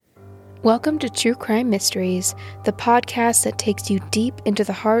Welcome to True Crime Mysteries, the podcast that takes you deep into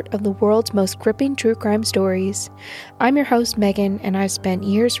the heart of the world's most gripping true crime stories. I'm your host, Megan, and I've spent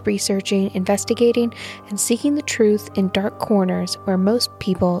years researching, investigating, and seeking the truth in dark corners where most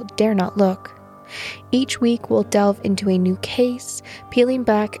people dare not look. Each week, we'll delve into a new case, peeling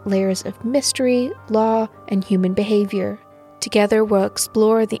back layers of mystery, law, and human behavior. Together, we'll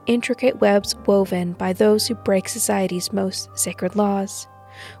explore the intricate webs woven by those who break society's most sacred laws.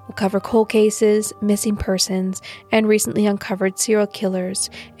 We'll cover cold cases, missing persons, and recently uncovered serial killers,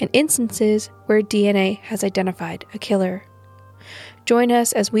 and instances where DNA has identified a killer. Join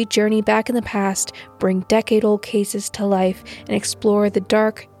us as we journey back in the past, bring decade-old cases to life, and explore the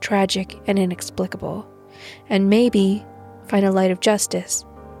dark, tragic, and inexplicable. And maybe find a light of justice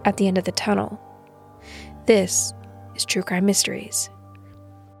at the end of the tunnel. This is True Crime Mysteries.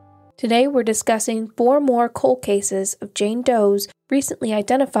 Today we're discussing 4 more cold cases of Jane Does recently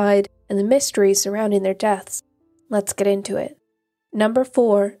identified and the mysteries surrounding their deaths. Let's get into it. Number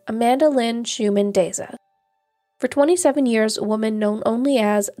 4. Amanda Lynn Schumann Deza. For 27 years, a woman known only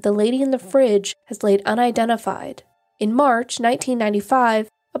as the Lady in the Fridge has laid unidentified. In March 1995,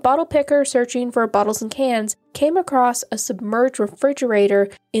 a bottle picker searching for bottles and cans came across a submerged refrigerator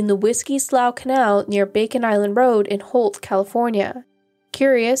in the Whiskey Slough Canal near Bacon Island Road in Holt, California.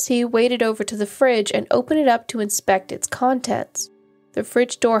 Curious, he waded over to the fridge and opened it up to inspect its contents. The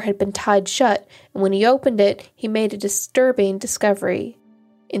fridge door had been tied shut, and when he opened it, he made a disturbing discovery.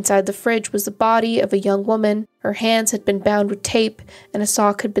 Inside the fridge was the body of a young woman. Her hands had been bound with tape, and a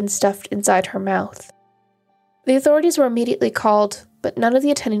sock had been stuffed inside her mouth. The authorities were immediately called, but none of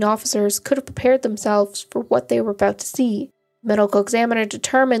the attending officers could have prepared themselves for what they were about to see. The medical examiner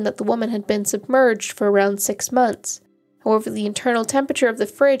determined that the woman had been submerged for around 6 months. However, the internal temperature of the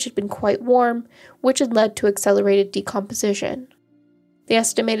fridge had been quite warm, which had led to accelerated decomposition. They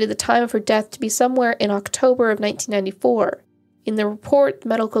estimated the time of her death to be somewhere in October of 1994. In the report, the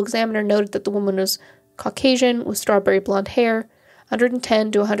medical examiner noted that the woman was Caucasian with strawberry blonde hair,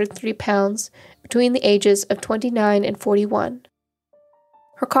 110 to 103 pounds, between the ages of 29 and 41.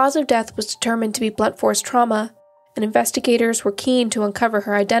 Her cause of death was determined to be blunt force trauma, and investigators were keen to uncover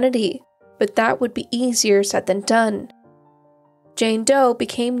her identity, but that would be easier said than done. Jane Doe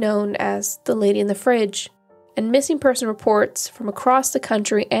became known as the Lady in the Fridge, and missing person reports from across the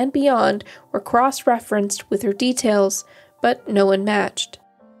country and beyond were cross-referenced with her details, but no one matched.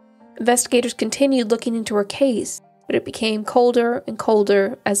 Investigators continued looking into her case, but it became colder and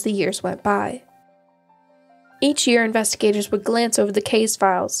colder as the years went by. Each year, investigators would glance over the case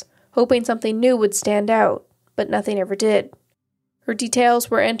files, hoping something new would stand out, but nothing ever did. Her details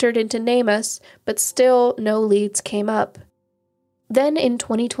were entered into NamUs, but still no leads came up. Then in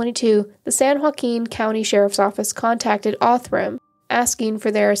 2022, the San Joaquin County Sheriff's Office contacted Othram, asking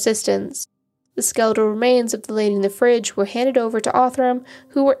for their assistance. The skeletal remains of the Lady in the Fridge were handed over to Othram,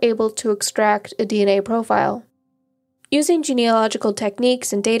 who were able to extract a DNA profile. Using genealogical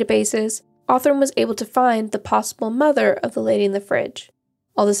techniques and databases, Othram was able to find the possible mother of the Lady in the Fridge.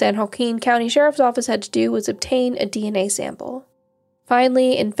 All the San Joaquin County Sheriff's Office had to do was obtain a DNA sample.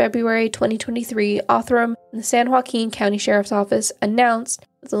 Finally, in February 2023, Othram and the San Joaquin County Sheriff's Office announced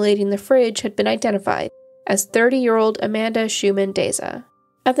that the Lady in the Fridge had been identified as 30-year-old Amanda Schumann Deza.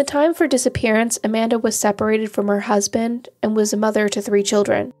 At the time of her disappearance, Amanda was separated from her husband and was a mother to 3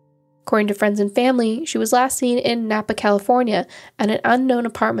 children. According to friends and family, she was last seen in Napa, California, at an unknown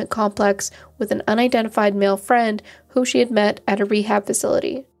apartment complex with an unidentified male friend who she had met at a rehab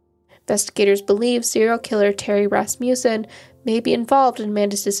facility. Investigators believe serial killer Terry Rasmussen may be involved in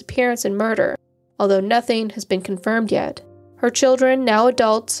Amanda's disappearance and murder, although nothing has been confirmed yet. Her children, now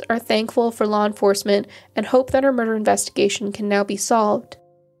adults, are thankful for law enforcement and hope that her murder investigation can now be solved.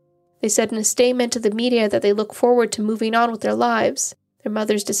 They said in a statement to the media that they look forward to moving on with their lives. Their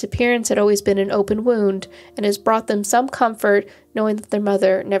mother's disappearance had always been an open wound and has brought them some comfort knowing that their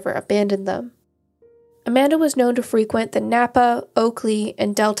mother never abandoned them. Amanda was known to frequent the Napa, Oakley,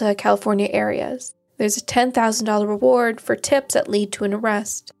 and Delta, California areas. There's a $10,000 reward for tips that lead to an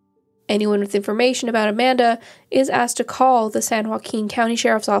arrest. Anyone with information about Amanda is asked to call the San Joaquin County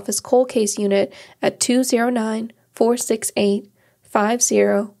Sheriff's Office Cold Case Unit at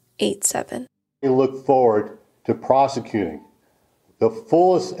 209-468-5087. We look forward to prosecuting the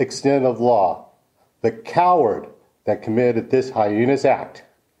fullest extent of law the coward that committed this heinous act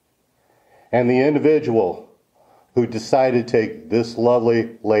and the individual who decided to take this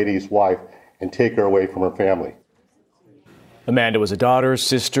lovely lady's wife and take her away from her family. Amanda was a daughter,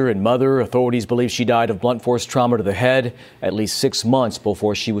 sister, and mother. Authorities believe she died of blunt force trauma to the head at least 6 months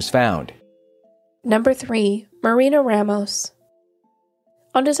before she was found. Number 3. Marina Ramos.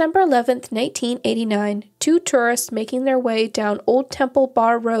 On December 11, 1989, two tourists making their way down Old Temple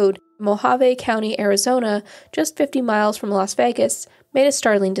Bar Road in Mojave County, Arizona, just 50 miles from Las Vegas, made a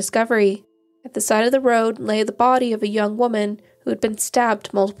startling discovery. At the side of the road lay the body of a young woman who had been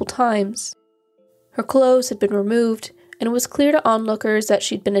stabbed multiple times. Her clothes had been removed, and it was clear to onlookers that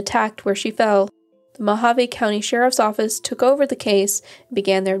she'd been attacked where she fell. The Mojave County Sheriff's Office took over the case and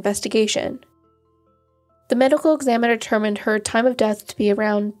began their investigation. The medical examiner determined her time of death to be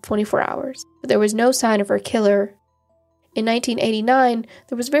around 24 hours, but there was no sign of her killer. In 1989,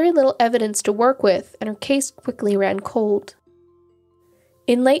 there was very little evidence to work with, and her case quickly ran cold.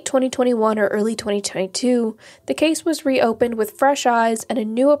 In late 2021 or early 2022, the case was reopened with fresh eyes and a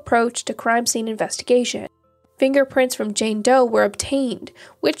new approach to crime scene investigation. Fingerprints from Jane Doe were obtained,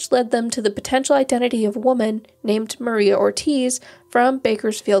 which led them to the potential identity of a woman named Maria Ortiz from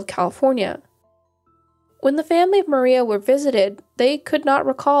Bakersfield, California. When the family of Maria were visited, they could not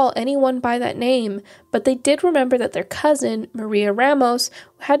recall anyone by that name, but they did remember that their cousin, Maria Ramos,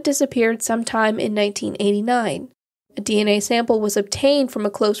 had disappeared sometime in 1989. A DNA sample was obtained from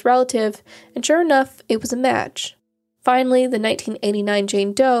a close relative, and sure enough, it was a match. Finally, the 1989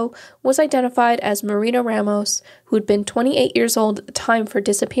 Jane Doe was identified as Marina Ramos, who had been 28 years old at the time of her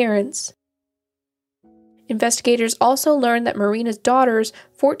disappearance. Investigators also learned that Marina's daughters,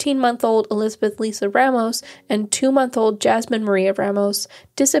 14-month-old Elizabeth Lisa Ramos and 2-month-old Jasmine Maria Ramos,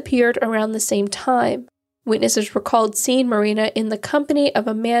 disappeared around the same time. Witnesses recalled seeing Marina in the company of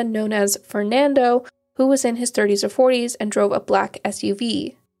a man known as Fernando, who was in his 30s or 40s and drove a black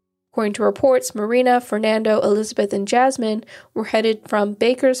SUV. According to reports, Marina, Fernando, Elizabeth, and Jasmine were headed from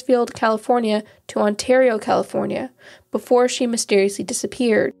Bakersfield, California to Ontario, California, before she mysteriously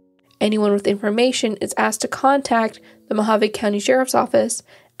disappeared. Anyone with information is asked to contact the Mojave County Sheriff's Office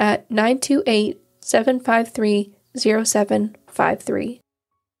at 928-753-0753.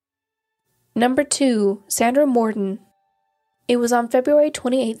 Number 2. Sandra Morden. It was on February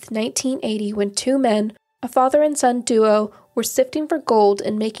 28, 1980, when two men, a father and son duo, were sifting for gold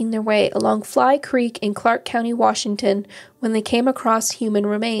and making their way along Fly Creek in Clark County, Washington, when they came across human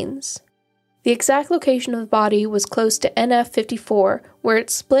remains. The exact location of the body was close to NF 54, where it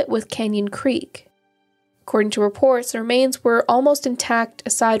split with Canyon Creek. According to reports, the remains were almost intact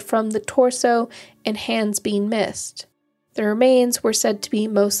aside from the torso and hands being missed. The remains were said to be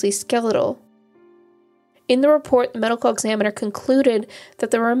mostly skeletal. In the report, the medical examiner concluded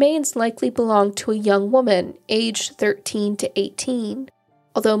that the remains likely belonged to a young woman, aged 13 to 18,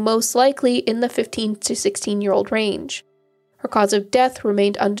 although most likely in the 15 to 16-year-old range. Her cause of death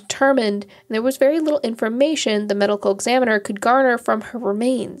remained undetermined, and there was very little information the medical examiner could garner from her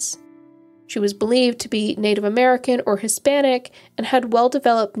remains. She was believed to be Native American or Hispanic and had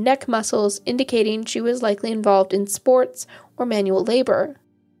well-developed neck muscles, indicating she was likely involved in sports or manual labor.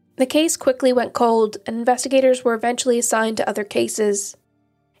 The case quickly went cold, and investigators were eventually assigned to other cases.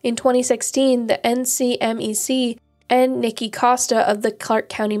 In 2016, the NCMEC and Nikki Costa of the Clark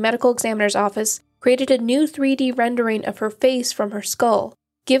County Medical Examiner's Office created a new 3D rendering of her face from her skull,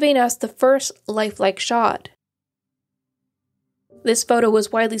 giving us the first lifelike shot. This photo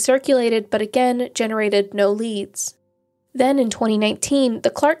was widely circulated, but again generated no leads. Then in 2019, the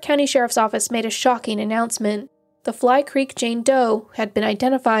Clark County Sheriff's Office made a shocking announcement. The Fly Creek Jane Doe had been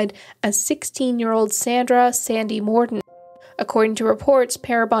identified as 16-year-old Sandra Sandy Morden. According to reports,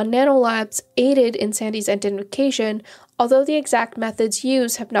 Parabon Nanolabs aided in Sandy's identification, although the exact methods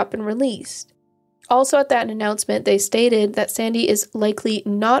used have not been released. Also at that announcement, they stated that Sandy is likely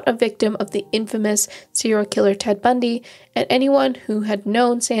not a victim of the infamous serial killer Ted Bundy, and anyone who had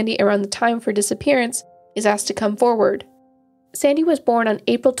known Sandy around the time of her disappearance is asked to come forward. Sandy was born on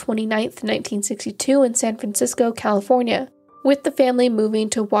April 29, 1962 in San Francisco, California, with the family moving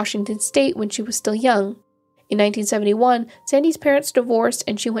to Washington State when she was still young. In 1971, Sandy's parents divorced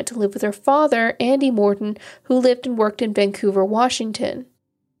and she went to live with her father, Andy Morden, who lived and worked in Vancouver, Washington.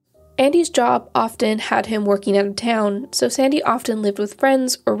 Andy's job often had him working out of town, so Sandy often lived with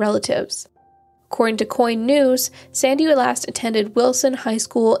friends or relatives. According to Coin News, Sandy last attended Wilson High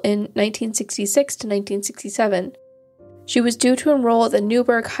School in 1966 to 1967. She was due to enroll at the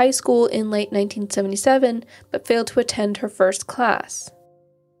Newburgh High School in late 1977, but failed to attend her first class.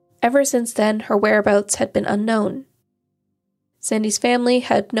 Ever since then, her whereabouts had been unknown. Sandy's family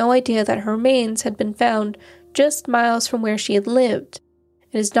had no idea that her remains had been found just miles from where she had lived.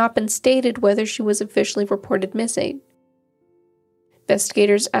 It has not been stated whether she was officially reported missing.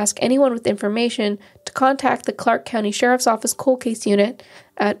 Investigators ask anyone with information to contact the Clark County Sheriff's Office Cold Case Unit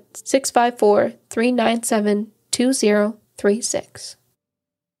at 654-397-2036.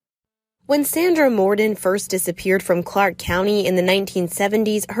 When Sandra Morden first disappeared from Clark County in the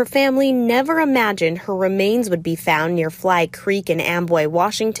 1970s, her family never imagined her remains would be found near Fly Creek in Amboy,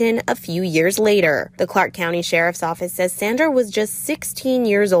 Washington, a few years later. The Clark County Sheriff's Office says Sandra was just 16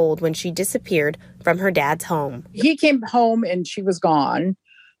 years old when she disappeared from her dad's home. He came home and she was gone.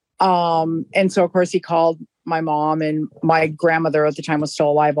 And so, of course, he called my mom, and my grandmother at the time was still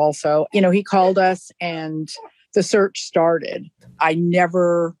alive also. He called us and the search started.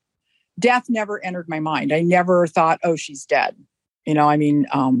 Death never entered my mind. I never thought, oh, she's dead.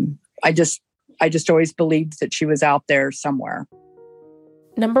 I just always believed that she was out there somewhere.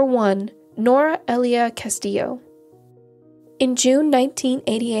 Number 1, Nora Elia Castillo. In June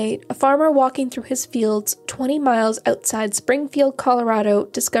 1988, a farmer walking through his fields 20 miles outside Springfield, Colorado,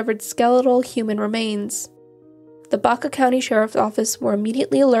 discovered skeletal human remains. The Baca County Sheriff's Office were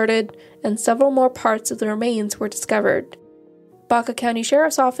immediately alerted, and several more parts of the remains were discovered. Baca County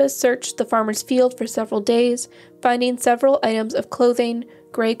Sheriff's Office searched the farmer's field for several days, finding several items of clothing,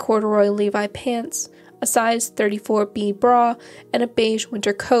 gray corduroy Levi pants, a size 34B bra, and a beige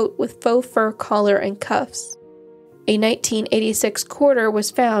winter coat with faux fur collar and cuffs. A 1986 quarter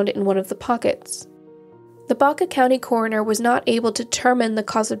was found in one of the pockets. The Baca County coroner was not able to determine the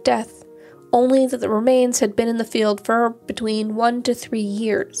cause of death, only that the remains had been in the field for between 1 to 3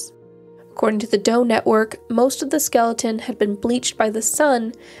 years. According to the Doe Network, most of the skeleton had been bleached by the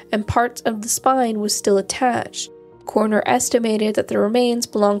sun and parts of the spine was still attached. The coroner estimated that the remains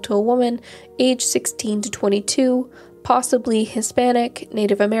belonged to a woman aged 16 to 22, possibly Hispanic,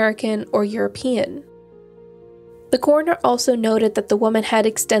 Native American, or European. The coroner also noted that the woman had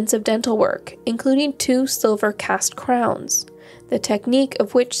extensive dental work, including 2 silver cast crowns, the technique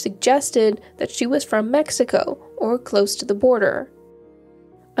of which suggested that she was from Mexico or close to the border.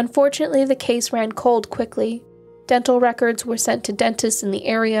 Unfortunately, the case ran cold quickly. Dental records were sent to dentists in the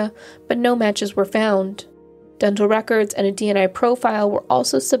area, but no matches were found. Dental records and a DNA profile were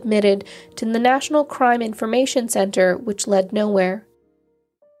also submitted to the National Crime Information Center, which led nowhere.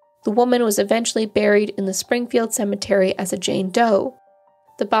 The woman was eventually buried in the Springfield Cemetery as a Jane Doe.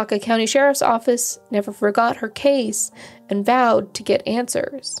 The Baca County Sheriff's Office never forgot her case and vowed to get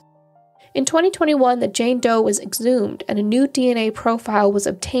answers. In 2021, the Jane Doe was exhumed and a new DNA profile was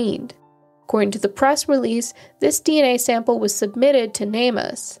obtained. According to the press release, this DNA sample was submitted to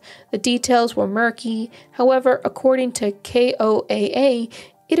NamUs. The details were murky. However, according to KOAA,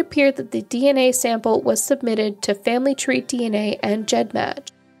 it appeared that the DNA sample was submitted to Family Tree DNA and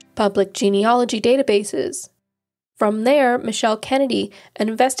GEDmatch, public genealogy databases. From there, Michelle Kennedy, an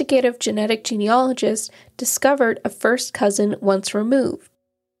investigative genetic genealogist, discovered a first cousin once removed.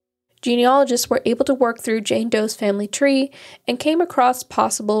 Genealogists were able to work through Jane Doe's family tree and came across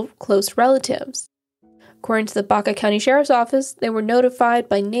possible close relatives. According to the Baca County Sheriff's Office, they were notified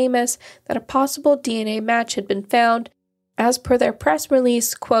by NamUs that a possible DNA match had been found. As per their press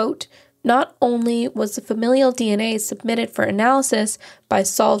release, quote, not only was the familial DNA submitted for analysis by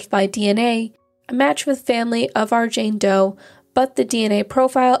Solved by DNA, a match with family of our Jane Doe, but the DNA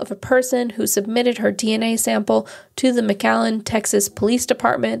profile of a person who submitted her DNA sample to the McAllen, Texas Police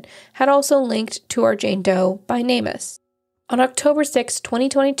Department had also linked to our Jane Doe by NamUs. On October 6,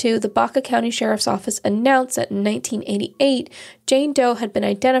 2022, the Baca County Sheriff's Office announced that in 1988, Jane Doe had been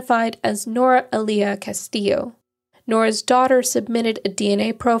identified as Nora Elia Castillo. Nora's daughter submitted a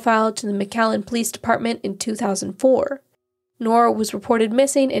DNA profile to the McAllen Police Department in 2004. Nora was reported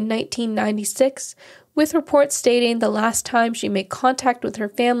missing in 1996, with reports stating the last time she made contact with her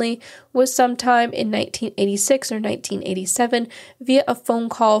family was sometime in 1986 or 1987 via a phone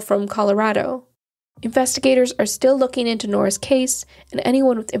call from Colorado. Investigators are still looking into Nora's case, and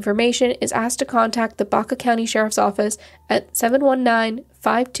anyone with information is asked to contact the Baca County Sheriff's Office at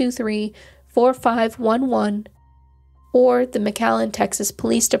 719-523-4511 or the McAllen, Texas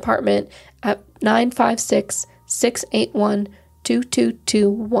Police Department at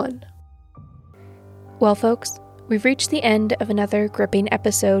 956-681-2221. Well, folks, we've reached the end of another gripping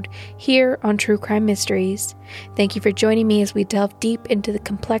episode here on True Crime Mysteries. Thank you for joining me as we delve deep into the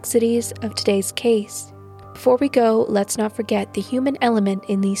complexities of today's case. Before we go, let's not forget the human element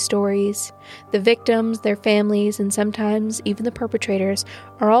in these stories. The victims, their families, and sometimes even the perpetrators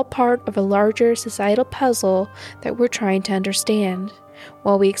are all part of a larger societal puzzle that we're trying to understand.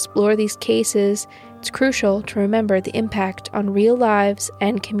 While we explore these cases, it's crucial to remember the impact on real lives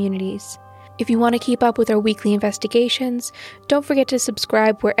and communities. If you want to keep up with our weekly investigations, don't forget to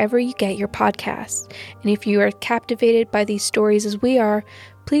subscribe wherever you get your podcasts. And if you are captivated by these stories as we are,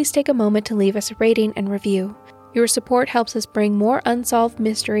 please take a moment to leave us a rating and review. Your support helps us bring more unsolved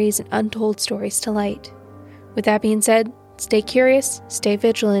mysteries and untold stories to light. With that being said, stay curious, stay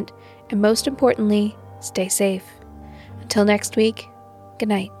vigilant, and most importantly, stay safe. Until next week, good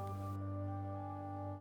night.